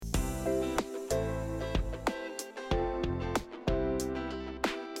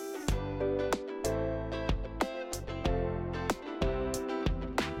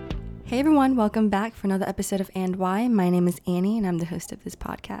Hey everyone, welcome back for another episode of And Why. My name is Annie and I'm the host of this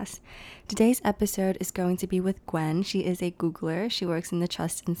podcast. Today's episode is going to be with Gwyn. She is a Googler. She works in the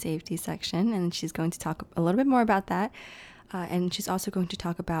trust and safety section and she's going to talk a little bit more about that. And she's also going to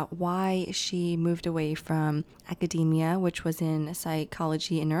talk about why she moved away from academia, which was in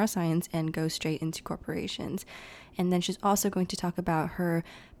psychology and neuroscience, and go straight into corporations. And then she's also going to talk about her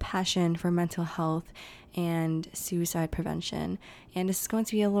passion for mental health and suicide prevention. And this is going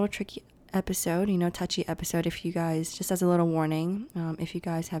to be a little tricky episode, touchy episode. If you guys, just as a little warning, if you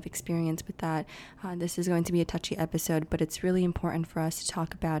guys have experience with that, this is going to be a touchy episode, but it's really important for us to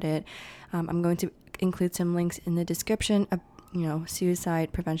talk about it. I'm going to include some links in the description of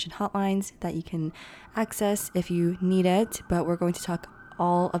suicide prevention hotlines that you can access if you need it, but we're going to talk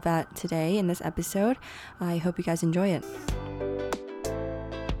all of that today in this episode. I hope you guys enjoy it.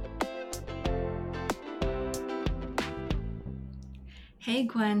 Hey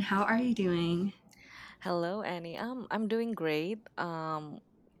Gwen, how are you doing? Hello, Annie. I'm doing great.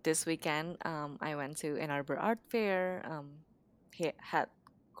 This weekend, I went to Ann Arbor Art Fair. Had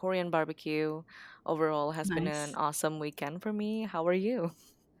Korean barbecue. Overall, has been an Nice. awesome weekend for me. How are you?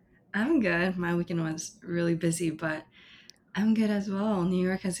 I'm good. My weekend was really busy, but I'm good as well. New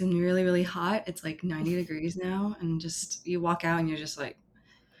York has been really, really hot. It's like 90 degrees now, and just you walk out and you're just like,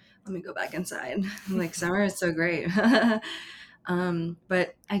 let me go back inside. Like summer is so great.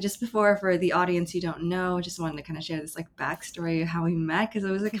 But I just before for the audience you don't know, just wanted to kind of share this like backstory of how we met because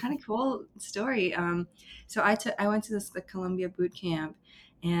it was a kind of cool story. So I went to this like Columbia boot camp,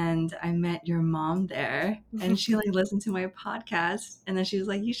 and I met your mom there, and she like listened to my podcast, and then she was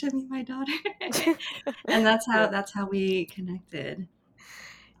like, "You should meet my daughter," and Yep. that's how we connected.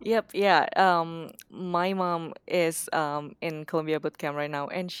 Yep. Yeah. My mom is in Columbia boot camp right now,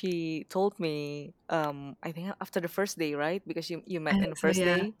 and she told me I think after the first day, right? Because you I met in think the so, first yeah.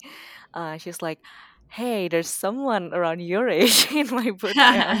 day. She's like, "Hey, there's someone around your age in my boot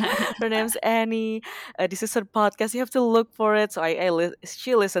camp. Her name's Annie. This is her podcast. You have to look for it." So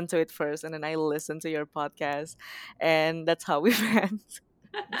she listened to it first, and then I listened to your podcast, and that's how we met.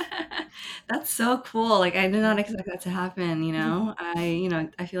 That's so cool. Like I did not Mhm. expect that to happen,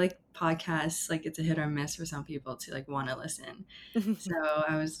 I feel like podcasts like it's a hit or miss for some people to like want to listen. So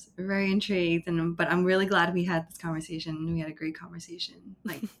I was very intrigued but I'm really glad we had this conversation. We had a great conversation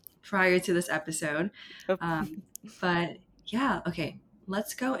like prior to this episode. Yep. Um, but yeah, okay.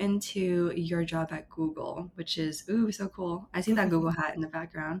 Let's go into your job at Google, which is ooh so cool. I see that Google hat in the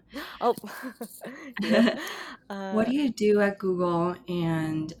background. Oh, yep. What Uh, do you do at Google,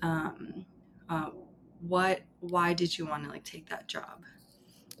 and uh, why did you want to like take that job?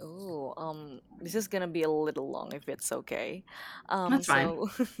 this is gonna be a little long if it's okay. That's fine. So,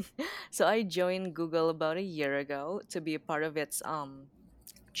 so I joined Google about a year ago to be a part of its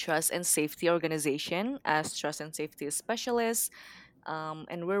trust and safety organization as trust and safety specialist.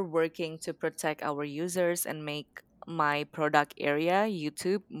 And we're working to protect our users and make my product area,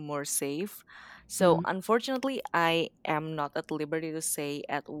 YouTube, more safe. So, Mm, unfortunately, I am not at liberty to say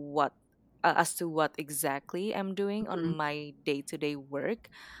at what. As to what exactly I'm doing on mhm, my day to day work.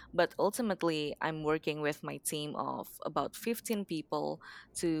 But ultimately, I'm working with my team of about 15 people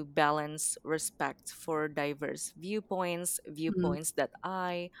to balance respect for diverse mhm, viewpoints that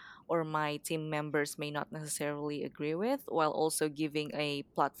I or my team members may not necessarily agree with, while also giving a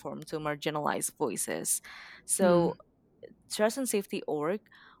platform to marginalized voices. mm, So, Trust and Safety Org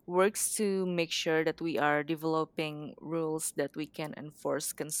works to make sure that we are developing rules that we can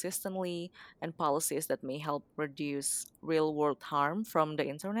enforce consistently and policies that may help reduce real world harm from the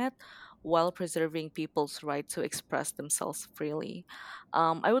internet while preserving people's right to express themselves freely.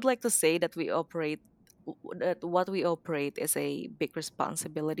 I would like to say that that what we operate is a big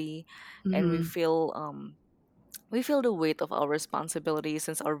responsibility, and mhm, we feel the weight of our responsibility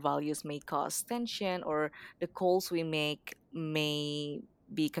since our values may cause tension or the calls we make may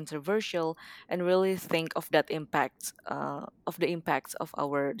be controversial, and really think of that impact of the impacts of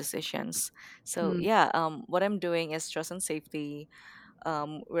our decisions. So mm. yeah, what I'm doing is trust and safety.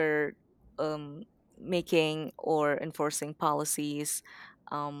 We're um, making or enforcing policies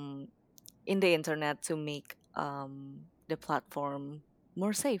um, in the internet to make the platform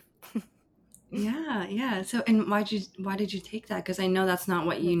more safe. Yeah, yeah. So, and why did you take that? Because I know that's not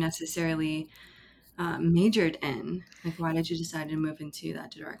what you necessarily majored in. Like, why did you decide to move into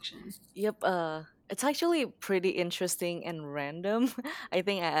that direction? Yep, it's actually pretty interesting and random. I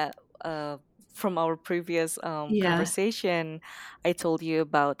think from our previous Yeah. conversation, I told you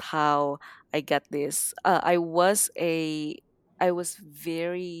about how I got this. I was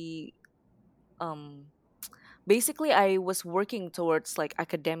very um basically I was working towards like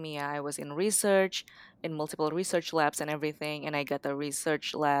academia. I was in research, in multiple research labs and everything, and I got a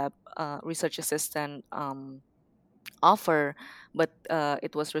research lab, research assistant offer, but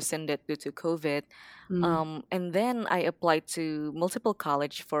it was rescinded due to COVID. Mm. And then I applied to multiple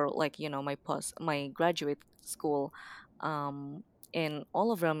college for like my graduate school, um, in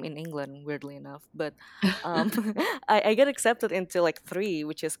all of them in England, weirdly enough. But um, I got accepted into like three,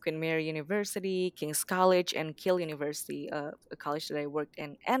 which is Queen Mary University, King's College, and Kiel University, a college that I worked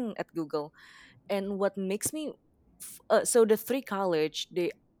in, and at Google. And what makes me so the three college,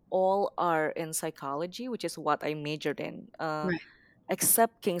 they all are in psychology, which is what I majored in, Right.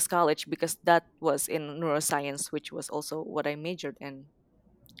 except King's College because that was in neuroscience, which was also what I majored in.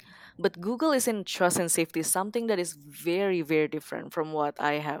 But Google is in trust and safety, something that is very, very different from what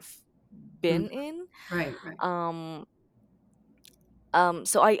I have Mm. been in. Right. Right. Um,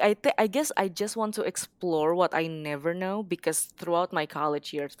 so I guess I just want to explore what I never know, because throughout my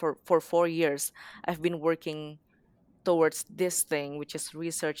college years, for 4 years, I've been working towards this thing, which is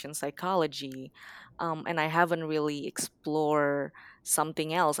research and psychology. And I haven't really explored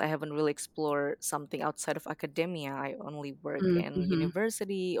something else. I haven't really explored something outside of academia. I only work in Mm-hmm.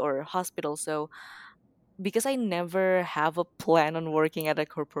 university or hospital. So because I never have a plan on working at a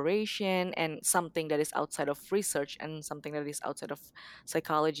corporation and something that is outside of research and something that is outside of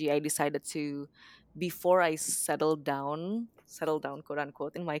psychology, I decided to, before I settle down, quote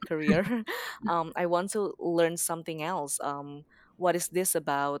unquote, in my career, I want to learn something else. What is this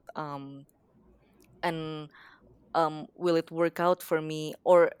about? And will it work out for me?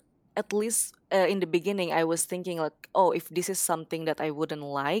 Or at least in the beginning I was thinking like, oh, if this is something that I wouldn't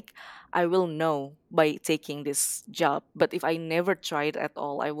like, I will know by taking this job. But if I never tried at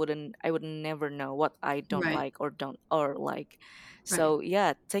all, I would never know what I don't Right. like or don't or like. Right. So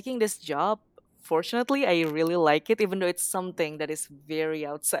yeah, taking this job, fortunately I really like it, even though it's something that is very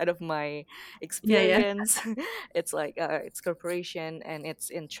outside of my Yeah. Yeah. experience. It's like it's corporation and it's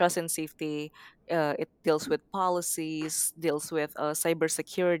in trust and safety. It deals with policies, deals with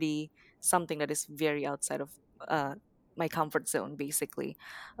cybersecurity, something that is very outside of my comfort zone, basically.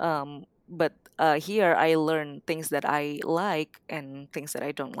 But here I learn things that I like and things that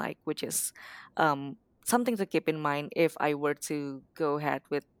I don't like, which is something to keep in mind if I were to go ahead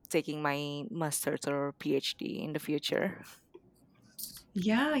with taking my master's or PhD in the future.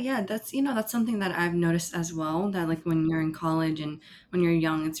 Yeah, yeah, that's that's something that I've noticed as well, that like when you're in college and when you're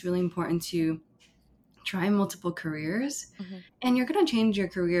young, it's really important to try multiple careers. Hmm. And you're going to change your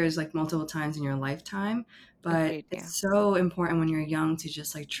careers like multiple times in your lifetime, but Agreed. Yeah. it's so important when you're young to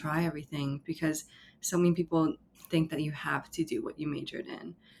just like try everything, because so many people think that you have to do what you majored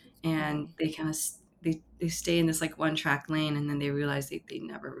in, and Hmm. they kind of they stay in this like one track lane, and then they realize they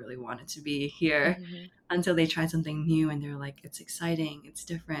never really wanted to be here Hmm. until they try something new and they're like, it's exciting, it's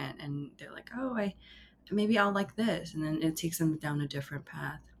different, and they're like, oh, I maybe I'll like this, and then it takes them down a different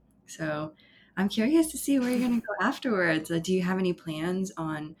path. So I'm curious to see where you're going to go afterwards. Do you have any plans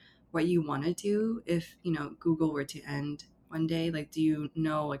on what you want to do if Google were to end one day? Like, do you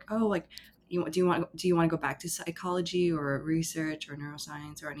know, like, oh, like, do you want to go back to psychology or research or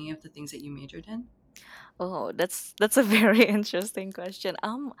neuroscience or any of the things that you majored in? Oh, that's a very interesting question.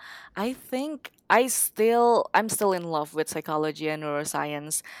 I think I'm still in love with psychology and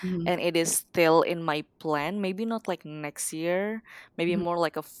neuroscience, Hmm. and it is still in my plan. Maybe not like next year, maybe Hmm. more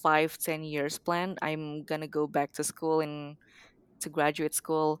like a 5-10 years plan. I'm gonna go back to school and to graduate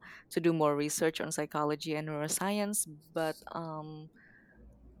school to do more research on psychology and neuroscience. But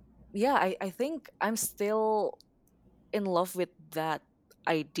yeah, I think I'm still in love with that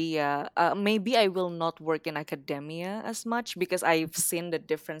idea. Maybe I will not work in academia as much because I've seen the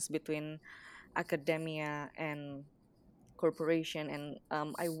difference between academia and corporation, and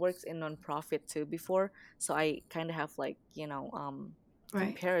I worked in nonprofit too before, so I kind of have like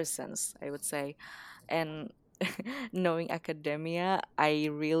Right. comparisons, I would say. And knowing academia, I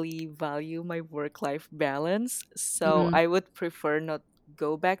really value my work life balance, so Mm-hmm. I would prefer not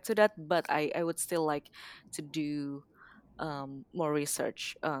go back to that, but I would still like to do more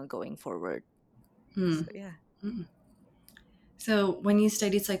research going forward. So yeah. Mm-hmm. So, when you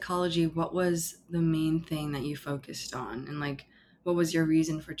studied psychology, what was the main thing that you focused on? And, like, what was your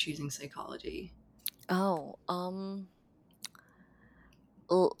reason for choosing psychology? Oh,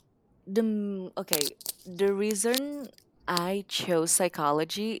 l- okay. The reason I chose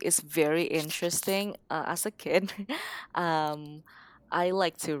psychology is very interesting. As a kid, um, I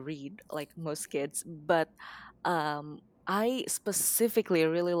like to read like most kids, but I specifically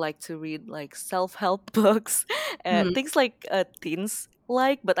really like to read like self help books Mm, Things like teens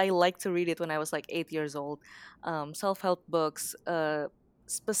like, but I like to read it when I was like 8 years old. Self-help books,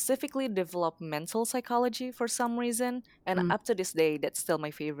 specifically developmental psychology for some reason, and mm, up to this day, that's still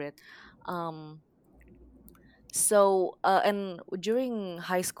my favorite. Um, and during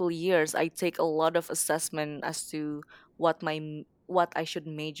high school years, I take a lot of assessment as to what I should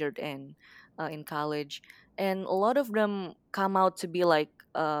majored in college, and a lot of them come out to be like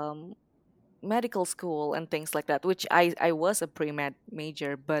medical school and things like that. Which I was a pre med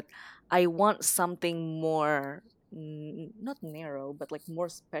major, but I want something more not narrow, but like more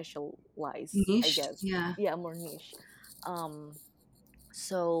specialized, I niche. guess. Yeah. Yeah, more niche. Um,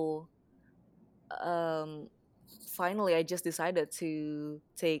 so um finally I just decided to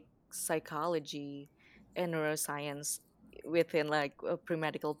take psychology and neuroscience within like a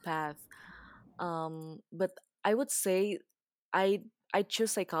pre-medical path. But I would say I I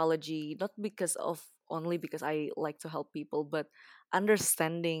choose psychology not because of only because I like to help people, but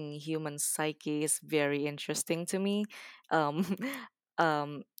understanding human psyche is very interesting to me. Um,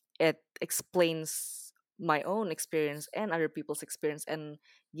 um, it explains my own experience and other people's experience, and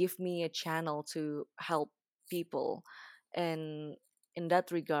give me a channel to help people. And in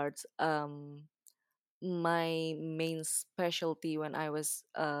that regards, my main specialty when I was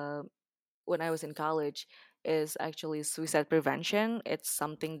in college is actually suicide prevention. It's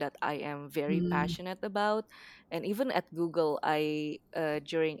something that I am very Mm, passionate about. And even at Google, I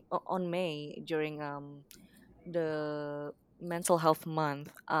on May during the mental health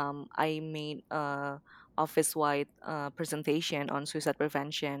month, I made a office wide presentation on suicide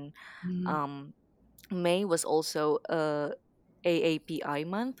prevention. mm, um, May was also AAPI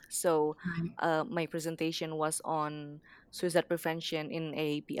month. So right. my presentation was on suicide prevention in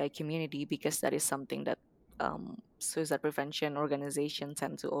AAPI community, because that is something that suicide prevention organizations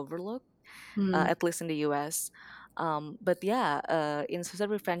tend to overlook, Mm, at least in the US. But yeah, in suicide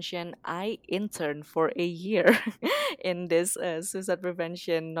prevention, I interned for a year in this suicide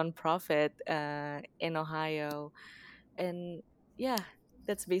prevention nonprofit in Ohio. And yeah,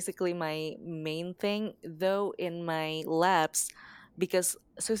 that's basically my main thing. Though in my labs, because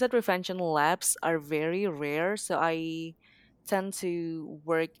suicide prevention labs are very rare, so I tend to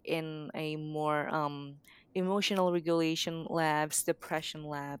work in a more emotional regulation labs, depression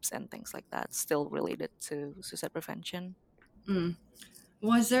labs, and things like that, still related to suicide prevention. mm.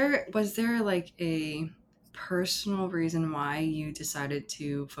 Was there like a personal reason why you decided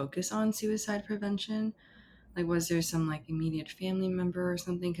to focus on suicide prevention? Like, was there some like immediate family member or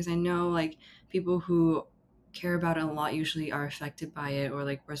something? Because I know like people who care about it a lot usually are affected by it or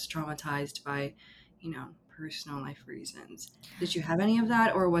like was traumatized by, personal life reasons. Did you have any of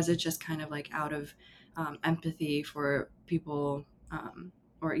that, or was it just kind of like out of empathy for people,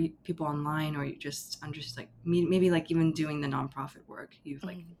 or people online, or you just just like maybe like even doing the nonprofit work, you've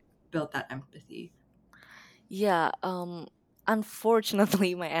like Mhm. built that empathy. Yeah,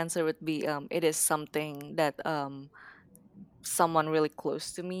 unfortunately, my answer would be it is something that someone really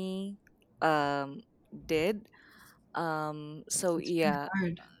close to me um did. So That's really yeah.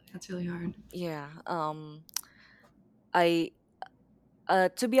 hard. That's really hard. Yeah. I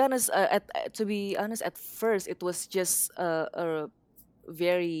to be honest, at first it was just a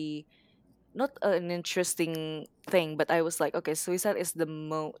very not an interesting thing, but I was like, okay, suicide is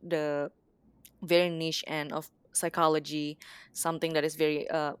the very niche end of psychology, something that is very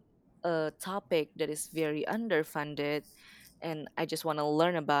a topic that is very underfunded, and I just want to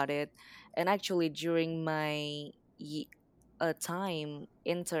learn about it. And actually, during my time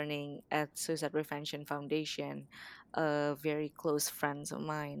interning at Suicide Prevention Foundation, very close friends of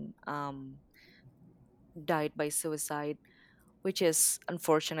mine died by suicide, which is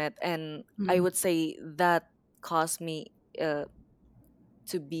unfortunate. And I Mm, would say that caused me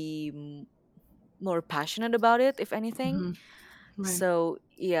to be more passionate about it, if anything. hmm. Right. So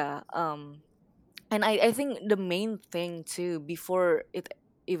yeah, and I think the main thing too before it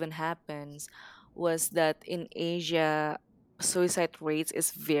even happens was that in Asia, suicide rates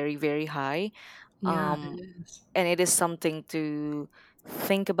is very very high. Yeah, it um is. and it is something to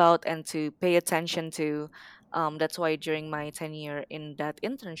think about and to pay attention to. That's why during my tenure in that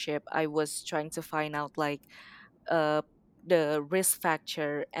internship, I was trying to find out like uh, the risk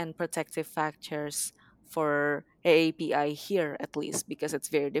factor and protective factors for AAPI here, at least, because it's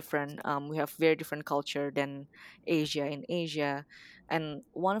very different. We have very different culture than Asia. In Asia, and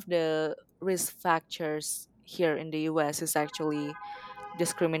one of the risk factors here in the US is actually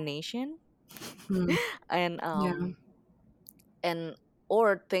discrimination. Mm, and yeah. and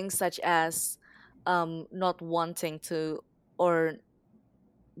or things such as not wanting to, or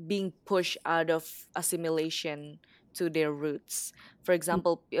being pushed out of assimilation to their roots. For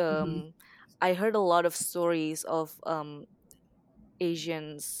example, Mm-hmm. I heard a lot of stories of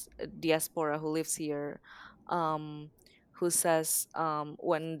Asians diaspora who lives here, um, who says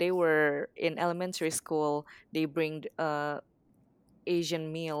when they were in elementary school, they bring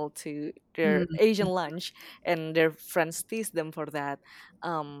Asian meal to their Asian lunch, and their friends tease them for that.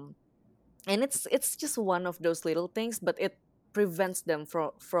 Um, and it's just one of those little things, but it prevents them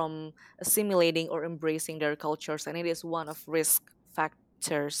from assimilating or embracing their cultures, and it is one of risk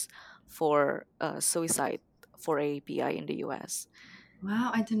factors for suicide for API in the US.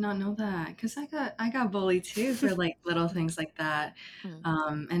 Wow, I did not know that because I got bullied too for like little Mhm, things like that. mhm,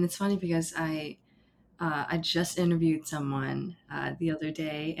 And it's funny because I just interviewed someone the other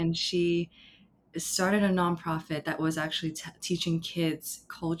day, and she started a nonprofit that was actually teaching kids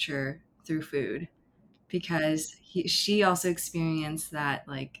culture through food because she also experienced that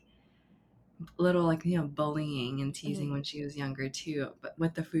like little like bullying and teasing mhm, when she was younger too, but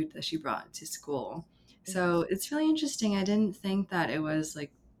with the food that she brought to school. mhm, So it's really interesting. I didn't think that it was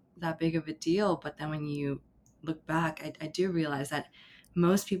like that big of a deal, but then when you look back, I do realize that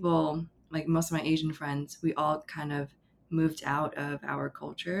most people, like most of my Asian friends, we all kind of moved out of our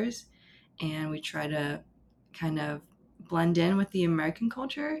cultures and we try to kind of blend in with the American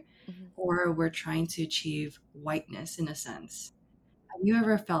culture, mhm. or we're trying to achieve whiteness in a sense. Have you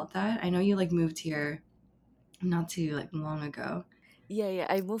ever felt that? I know you like moved here not too like long ago. Yeah, yeah.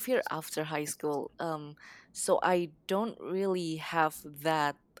 I moved here after high school. So I don't really have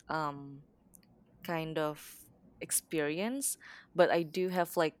that um kind of experience, but I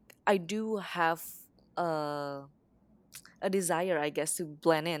do have uh a desire, I guess, to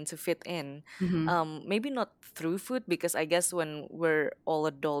blend in, to fit in. Hmm. Maybe not through food, because I guess when we're all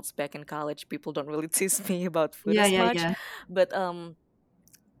adults back in college, people don't really tease me about food Yeah, as yeah, much. yeah. But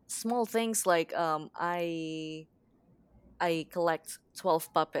small things like I collect 12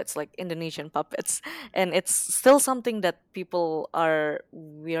 puppets, like Indonesian puppets. And it's still something that people are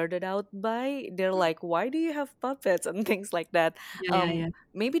weirded out by. They're like, why do you have puppets? And things like that. Yeah, yeah, yeah.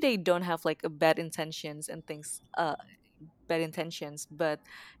 Maybe they don't have like a bad intentions and things, bad intentions, but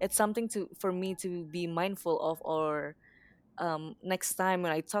it's something to for me to be mindful of, or next time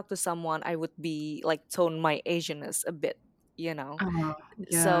when I talk to someone, I would be like tone my Asianness a bit, you know. Oh,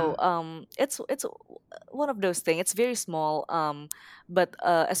 yeah. So it's one of those things. It's very small, but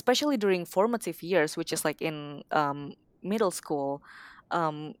especially during formative years, which is like in middle school,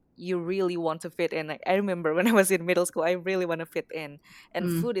 you really want to fit in. Like, I remember when I was in middle school, I really want to fit in,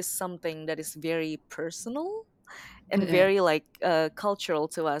 and Mm, food is something that is very personal and it is. very like cultural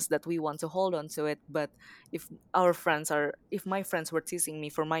to us, that we want to hold on to it. But if my friends were teasing me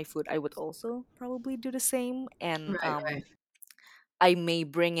for my food, I would also probably do the same. And Right, right. I may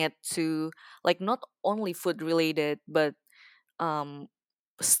bring it to, like, not only food related, but um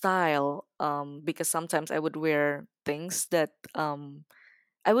style, because sometimes I would wear things that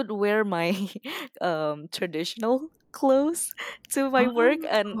I would wear my traditional clothes to my work,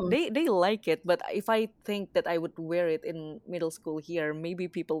 and Oh, they like it. But if I think that I would wear it in middle school here, maybe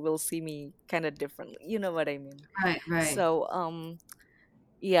people will see me kind of differently. You know what I mean? right, right. So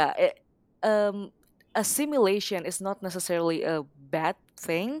yeah, um assimilation is not necessarily a bad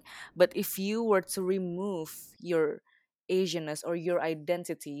thing, but if you were to remove your Asianness or your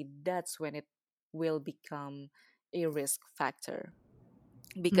identity, that's when it will become a risk factor.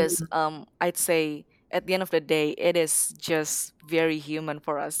 Because Mm, I'd say at the end of the day, it is just very human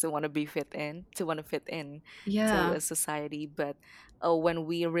for us to want to be fit in, to want to fit in to yeah. a society. But when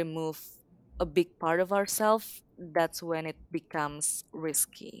we remove a big part of ourselves, that's when it becomes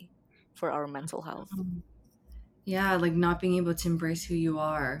risky for our mental health. Mm. Yeah, like not being able to embrace who you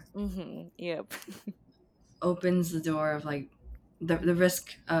are Mm-hmm. Yep. opens the door of like the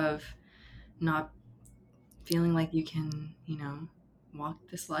risk of not feeling like you can, walk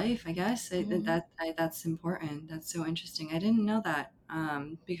this life, I guess. Mm-hmm. That's important. That's so interesting. I didn't know that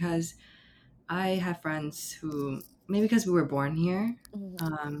because I have friends who, maybe because we were born here,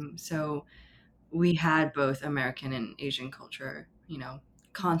 Mm-hmm. so we had both American and Asian culture,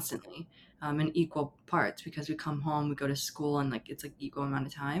 constantly, in equal parts because we come home, we go to school, and like it's like equal amount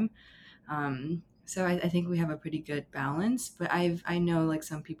of time. So I think we have a pretty good balance. But I know like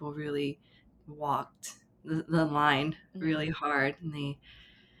some people really walked the line Mm-hmm. really hard, and they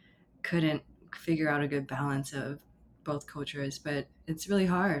couldn't figure out a good balance of both cultures. But it's really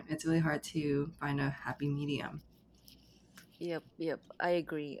hard. It's really hard to find a happy medium. Yep. Yep. I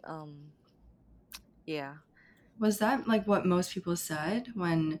agree. Yeah. Was that like what most people said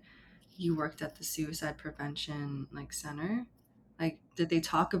when you worked at the suicide prevention like center? Like, did they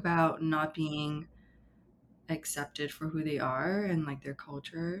talk about not being accepted for who they are and like their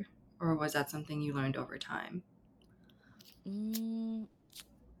culture, or was that something you learned over time? Mm,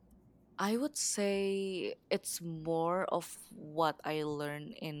 I would say it's more of what I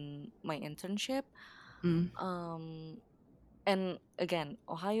learned in my internship. Mm. Um, and again,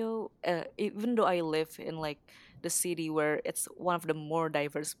 Ohio, even though I live in like the city where it's one of the more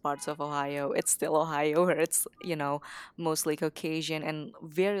diverse parts of Ohio, it's still Ohio where it's, mostly Caucasian and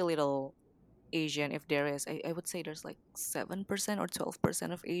very little Asian, if there is. I would say there's like 7% or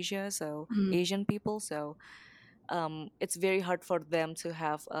 12% of Mm. Asian people. So it's very hard for them to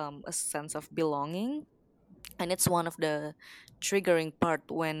have a sense of belonging. And it's one of the triggering part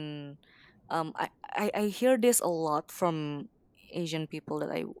when I hear this a lot from Asian people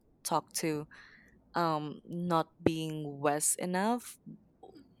that I talk to, not being West enough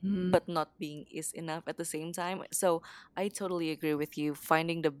Mm. but not being East enough at the same time. So I totally agree with you.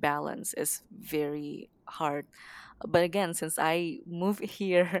 Finding the balance is very hard. But again, since I moved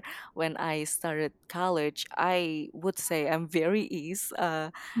here when I started college, I would say I'm very East.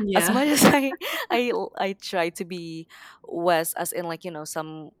 As Yeah. much as I try to be West, as in like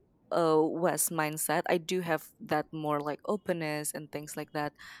some West mindset, I do have that more like openness and things like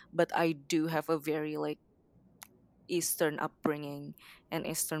that. But I do have a very like Eastern upbringing and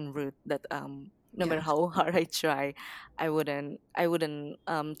Eastern root that no matter Yes. how hard I try, I wouldn't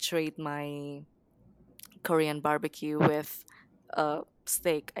trade my Korean barbecue with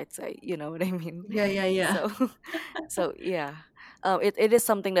steak, I'd say. You know what I mean? Yeah, yeah, yeah. So so yeah. It is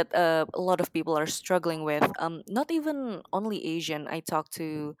something that a lot of people are struggling with. Not even only Asian. I talk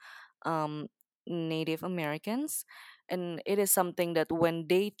to um, Native Americans, and it is something that when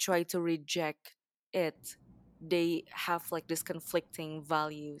they try to reject it, they have like this conflicting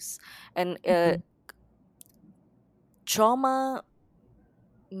values, and Mhm. trauma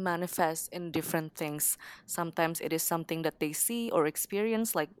manifests in different things. Sometimes it is something that they see or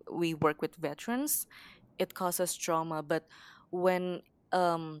experience, like we work with veterans. It causes trauma, but when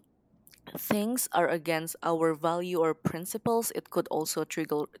um things are against our value or principles, it could also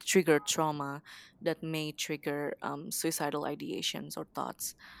trigger trauma that may trigger suicidal ideations or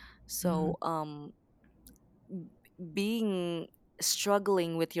thoughts. Mm. So being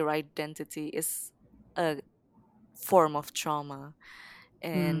struggling with your identity is a form of trauma,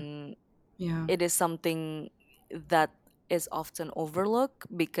 Mm. and Yeah. it is something that is often overlooked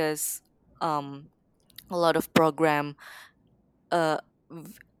because um a lot of program uh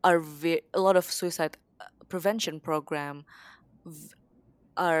a lot of suicide prevention program v-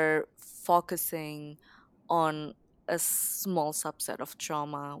 are focusing on a small subset of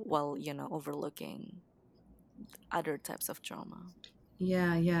trauma while overlooking other types of trauma.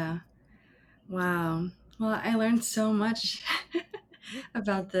 Yeah, yeah. Wow. Well, I learned so much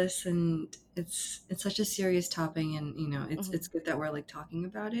about this, and it's such a serious topic, and it's Mhm. good that we're like talking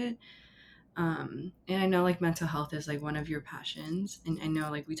about it. And I know like mental health is like one of your passions, and I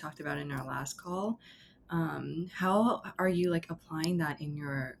know like we talked about it in our last call. How are you like applying that in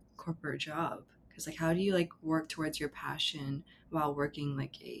your corporate job? Because like how do you like work towards your passion while working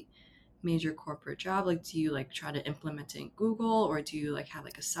like a major corporate job? Like do you like try to implement it in Google, or do you like have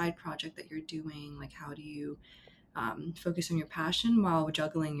like a side project that you're doing? Like how do you focus on your passion while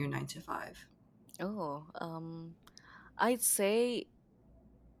juggling your 9 to 5? Oh, I'd say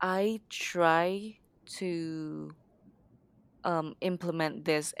I try to implement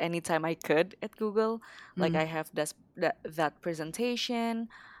this anytime I could at Google. Like Mm. I have that presentation.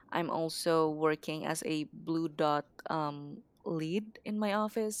 I'm also working as a Blue Dot lead in my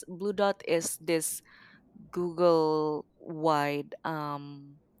office. Blue Dot is this Google wide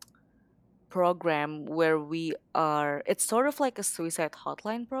program where we are, it's sort of like a suicide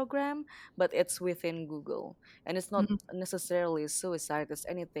hotline program, but it's within Google, and it's not Mm. necessarily suicide. It's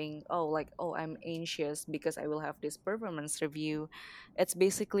anything, oh, like, oh, I'm anxious because I will have this performance review. It's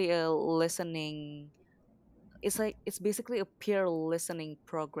basically a listening, it's basically a peer listening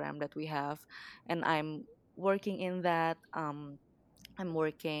program that we have, and I'm working in that. I'm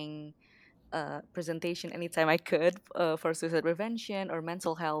working presentation anytime I could for suicide prevention or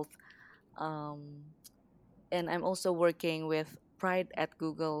mental health. um, and I'm also working with Pride at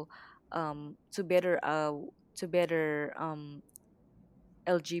Google, to better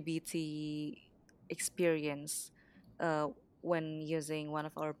LGBT experience uh, when using one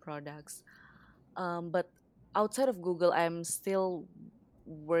of our products. But outside of Google, I'm still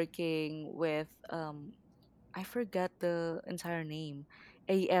working with I forgot the entire name,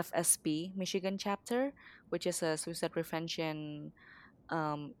 AFSP Michigan chapter, which is a suicide prevention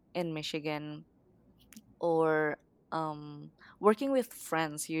in Michigan, or working with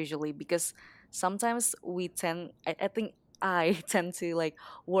friends usually, because sometimes I think I tend to like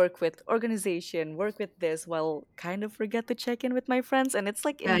work with organization, work with this, while kind of forget to check in with my friends, and it's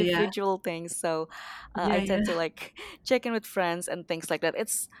like Yeah, yeah, individual things. So yeah, I tend yeah. to like check in with friends and things like that.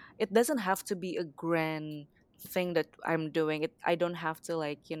 It doesn't have to be a grand thing that I'm doing. I don't have to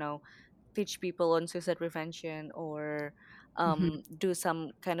like, teach people on suicide prevention, or Hmm. do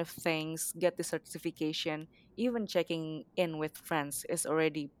some kind of things, get the certification. Even checking in with friends is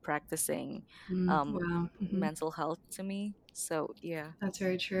already practicing Mm, wow. Hmm. mental health to me. So yeah. That's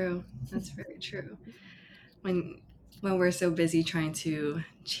very true. That's very true. When when we're so busy trying to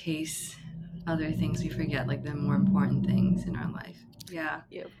chase other things, we forget like the more important things in our life. Yeah.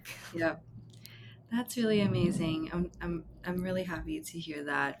 Yep. Yeah. That's really amazing. I'm really happy to hear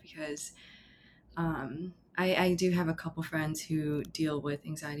that because I do have a couple friends who deal with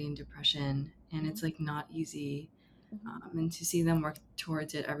anxiety and depression, and Hmm. it's like not easy. Hmm. And to see them work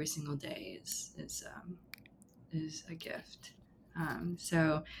towards it every single day is a gift.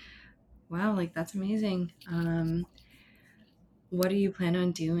 So wow, like that's amazing. What do you plan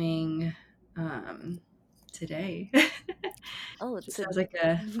on doing today? Oh, It sounds like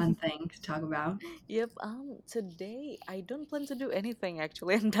a fun thing to talk about. yep. Today I don't plan to do anything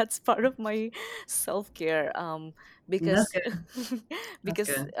actually, and that's part of my self care. That's Because good. That's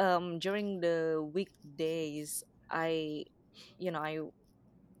good. during the weekdays, I, I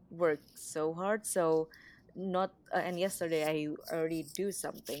work so hard. So not and yesterday I already do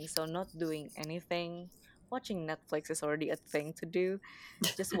something. So not doing anything, watching Netflix is already a thing to do.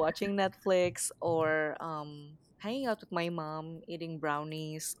 Just watching Netflix, or hanging out with my mom, eating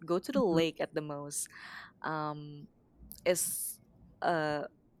brownies, go to the Mhm. lake at the most, is uh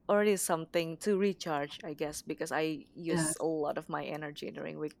already something to recharge, I guess, because I use a Yes. lot of my energy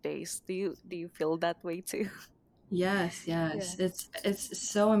during weekdays. Do you feel that way too? Yes, Yeah. yes. It's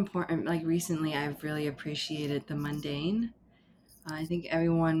so important. Like recently I've really appreciated the mundane. I think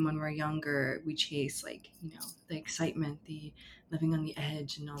everyone when we're younger, we chase like, the excitement, the living on the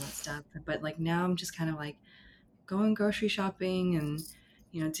edge and all that stuff. But like now I'm just kind of like going grocery shopping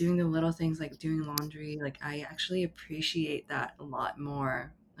and doing the little things like doing laundry. Like I actually appreciate that a lot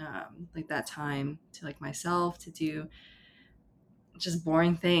more. Like that time to like myself to do just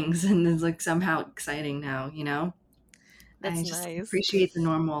boring things and it's like somehow exciting now. That's I just nice. appreciate the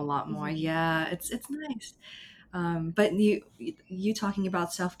normal a lot more. Mhm. Yeah, it's nice. But you talking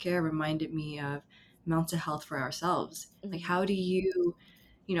about self care reminded me of mental health for ourselves. Like, Mhm. how do you,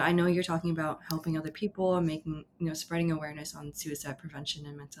 I know you're talking about helping other people and making, spreading awareness on suicide prevention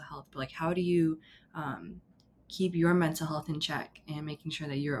and mental health. But like, how do you um, keep your mental health in check and making sure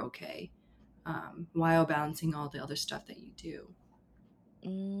that you're okay while balancing all the other stuff that you do?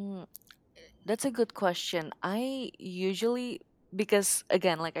 Mm, That's a good question. I usually, because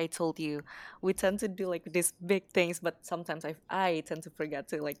again, like I told you, we tend to do like these big things, but sometimes I tend to forget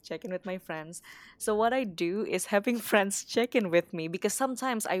to like check in with my friends. So what I do is having friends check in with me, because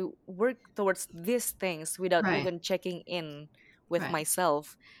sometimes I work towards these things without Right, even checking in with right.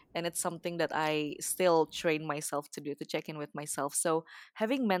 myself, and it's something that I still train myself to do, to check in with myself. So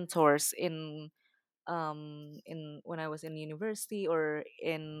having mentors in when I was in university, or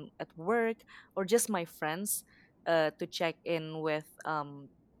in at work, or just my friends, to check in with,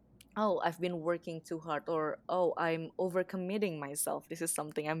 oh, I've been working too hard, or oh, I'm overcommitting myself. This is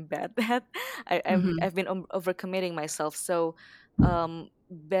something I'm bad at. Hmm. I've been overcommitting myself. So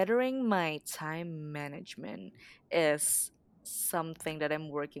bettering my time management is something that I'm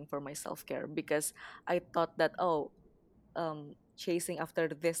working for my self-care, because I thought that, oh, chasing after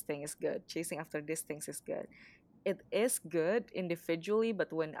this thing is good, chasing after these things is good. It is good individually,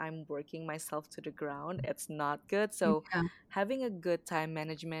 but when I'm working myself to the ground, it's not good. So Yeah, having a good time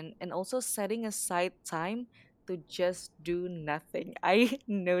management, and also setting aside time to just do nothing, I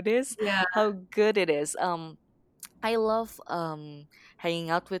notice yeah, how good it is. I love hanging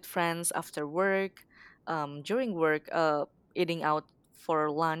out with friends after work, during work, eating out for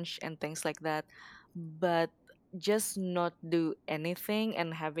lunch and things like that. But just not do anything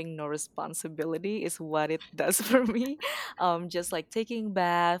and having no responsibility is what it does for me. Just like taking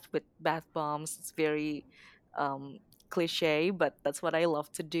bath with bath bombs. It's very um, cliche, but that's what I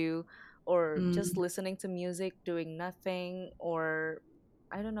love to do. Or just mm, listening to music, doing nothing, or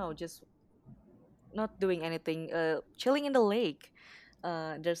I don't know, just not doing anything, chilling in the lake.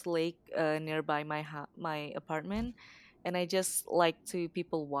 There's a lake nearby my apartment, and I just like to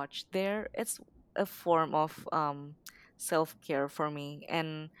people watch there. It's a form of self-care for me.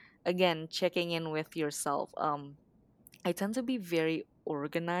 And again, checking in with yourself. I tend to be very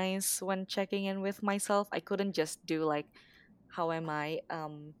organized when checking in with myself. I couldn't just do like, how am I?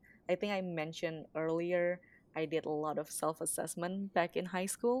 I think I mentioned earlier, I did a lot of self-assessment back in high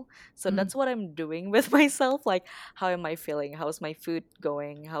school. So Mm, that's what I'm doing with myself. Like, how am I feeling? How's my food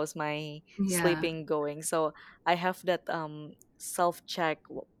going? How's my yeah. sleeping going? So I have that self-check,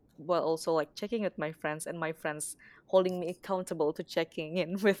 while also like checking with my friends, and my friends holding me accountable to checking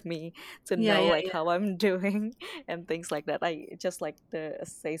in with me to Yeah, know yeah, like yeah. how I'm doing and things like that. I just like the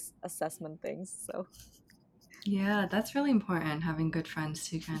assessment things. So Yeah, that's really important, having good friends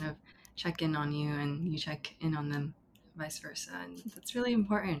to kind of check in on you and you check in on them, vice versa. And that's really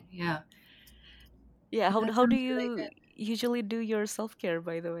important. Yeah. yeah, That how do sounds really you good. usually do your self-care,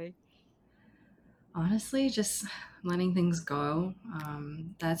 by the way? Honestly, just letting things go.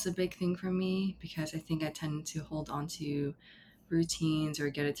 That's a big thing for me because I think I tend to hold on to routines or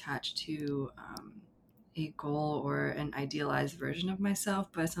get attached to a goal or an idealized version of myself.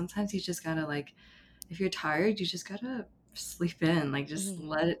 But sometimes you just gotta like, if you're tired, you just gotta sleep in. Like, just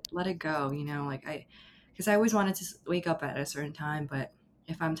Mhm. let it go. Like because I always wanted to wake up at a certain time, but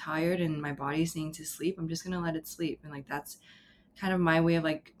if I'm tired and my body's saying to sleep, I'm just gonna let it sleep. And like that's kind of my way of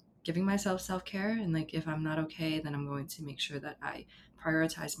like giving myself self-care. And like if I'm not okay, then I'm going to make sure that I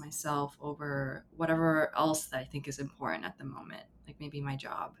prioritize myself over whatever else that I think is important at the moment, like maybe my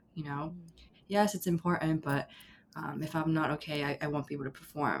job. Mhm. Yes, it's important, but if I'm not okay, I won't be able to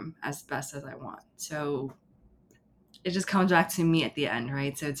perform as best as I want. So it just comes back to me at the end,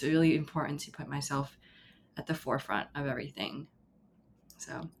 right? So it's really important to put myself at the forefront of everything.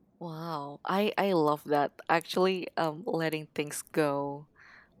 So Wow, I love that. Actually, letting things go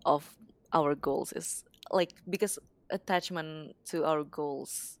of our goals is like, because attachment to our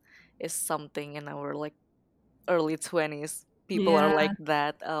goals is something in our like early 20s. People are yeah, like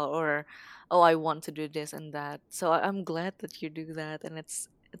that, or oh, I want to do this and that. So I'm glad that you do that, and it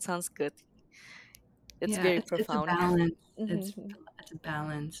sounds good. It's yeah, very it's a profound. balance. It's Mhm. it's a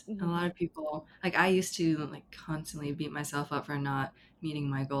balance. A lot Mhm. of people, like I used to like constantly beat myself up for not meeting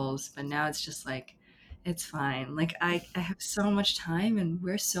my goals, but now it's just like it's fine. Like I have so much time and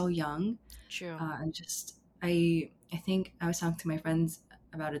we're so young. True. And just I think I was talking to my friends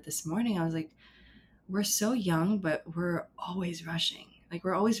about it this morning. I was like, we're so young, but we're always rushing. Like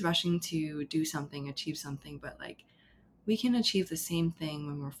we're always rushing to do something, achieve something, but like we can achieve the same thing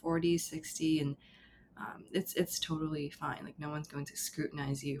when we're 40, 60, and it's totally fine. Like no one's going to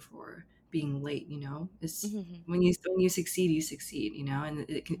scrutinize you for being late. It's Mhm. when you succeed, you succeed. And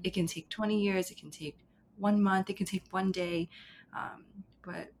it can take 20 years, it can take 1 month, it can take one day, um,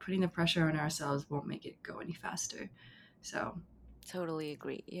 but putting the pressure on ourselves won't make it go any faster. So Totally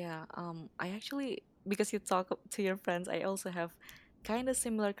agree. Yeah. I actually, because you talk to your friends, I also have kind of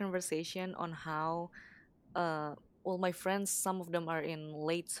similar conversation on how well, my friends, some of them are in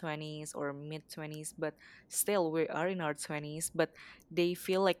late 20s or mid 20s, but still we are in our 20s, but they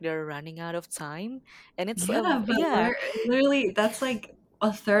feel like they're running out of time. And it's yeah, but yeah, we're literally that's like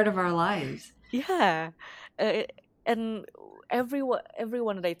a third of our lives. yeah. uh, and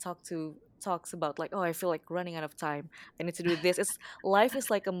everyone that I talk to talks about like, oh, I feel like running out of time, I need to do this. It's life is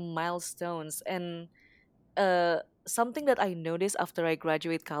like a milestones. And something that I noticed after I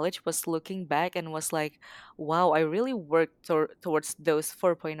graduate college was looking back and was like, wow, I really worked towards those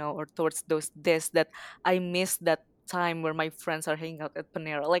 4.0, or towards those this, that I missed that time where my friends are hanging out at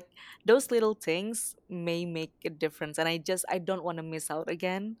Panera. Like, those little things may make a difference, and I don't want to miss out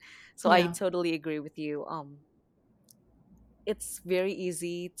again. So I Yeah. totally agree with you. It's very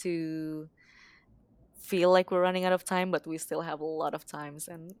easy to feel like we're running out of time, but we still have a lot of times.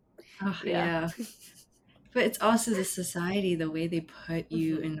 And Oh, yeah. yeah. But it's also the society, the way they put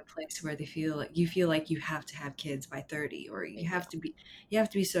you Hmm. in a place where you feel like you have to have kids by 30, or Yeah. you have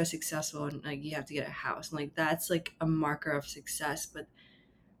to be so successful, and like you have to get a house. And like that's like a marker of success, but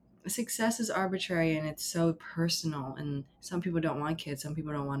success is arbitrary and it's so personal, and some people don't want kids, some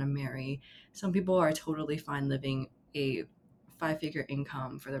people don't want to marry, some people are totally fine living a five-figure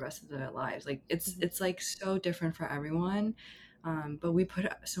income for the rest of their lives. Like it's Hmm. it's like so different for everyone. But we put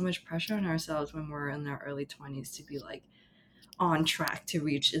so much pressure on ourselves when we're in our early 20s to be like on track to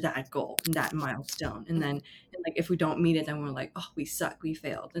reach that goal and that milestone, and then Hmm. and like if we don't meet it, then we're like, oh, we suck, we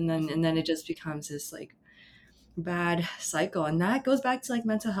failed, and then Hmm. and then it just becomes this like bad cycle, and that goes back to like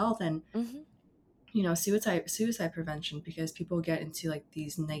mental health and Hmm. suicide prevention, because people get into like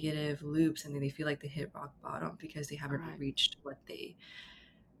these negative loops and then they feel like they hit rock bottom because they haven't Correct. reached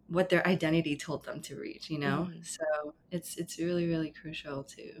what their identity told them to reach. Hmm. So it's really really crucial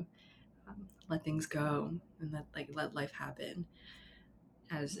to let things go and let life happen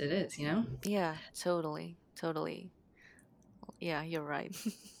as it is. Yeah, totally, totally. Yeah, you're right.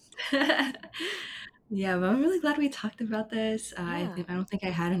 Yeah, but I'm really glad we talked about this. Yeah. I don't think I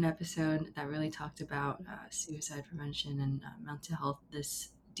had an episode that really talked about suicide prevention and mental health this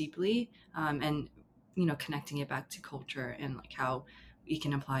deeply, and connecting it back to culture and like how we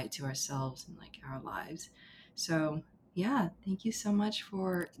can apply it to ourselves and like our lives. So yeah, thank you so much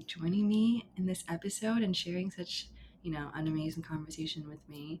for joining me in this episode and sharing such an amazing conversation with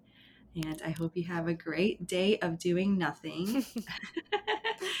me. And I hope you have a great day of doing nothing.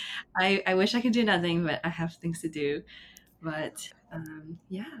 I wish I could do nothing, but I have things to do. But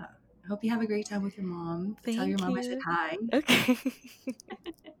yeah, I hope you have a great time with your mom. Tell your Thank mom I said you. hi. Okay.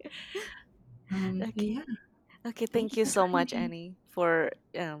 But Okay. yeah, Okay, thank thank you you for so joining much, me. Annie, for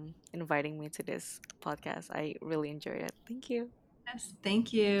inviting me to this podcast. I really enjoyed it. Thank you. Yes,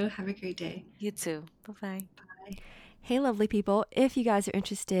 thank you. Have a great day. You too. Bye bye. Bye. Hey, lovely people. If you guys are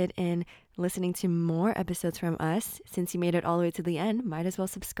interested in listening to more episodes from us, since you made it all the way to the end, might as well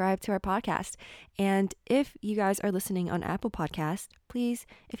subscribe to our podcast. And if you guys are listening on Apple Podcast, please,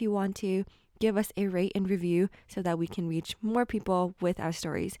 if you want to, give us a rate and review so that we can reach more people with our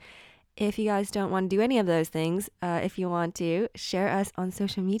stories. If you guys don't want to do any of those things, if you want to, share us on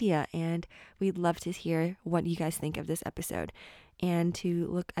social media, and we'd love to hear what you guys think of this episode. And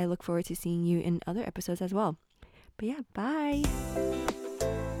I look forward to seeing you in other episodes as well. But yeah, bye.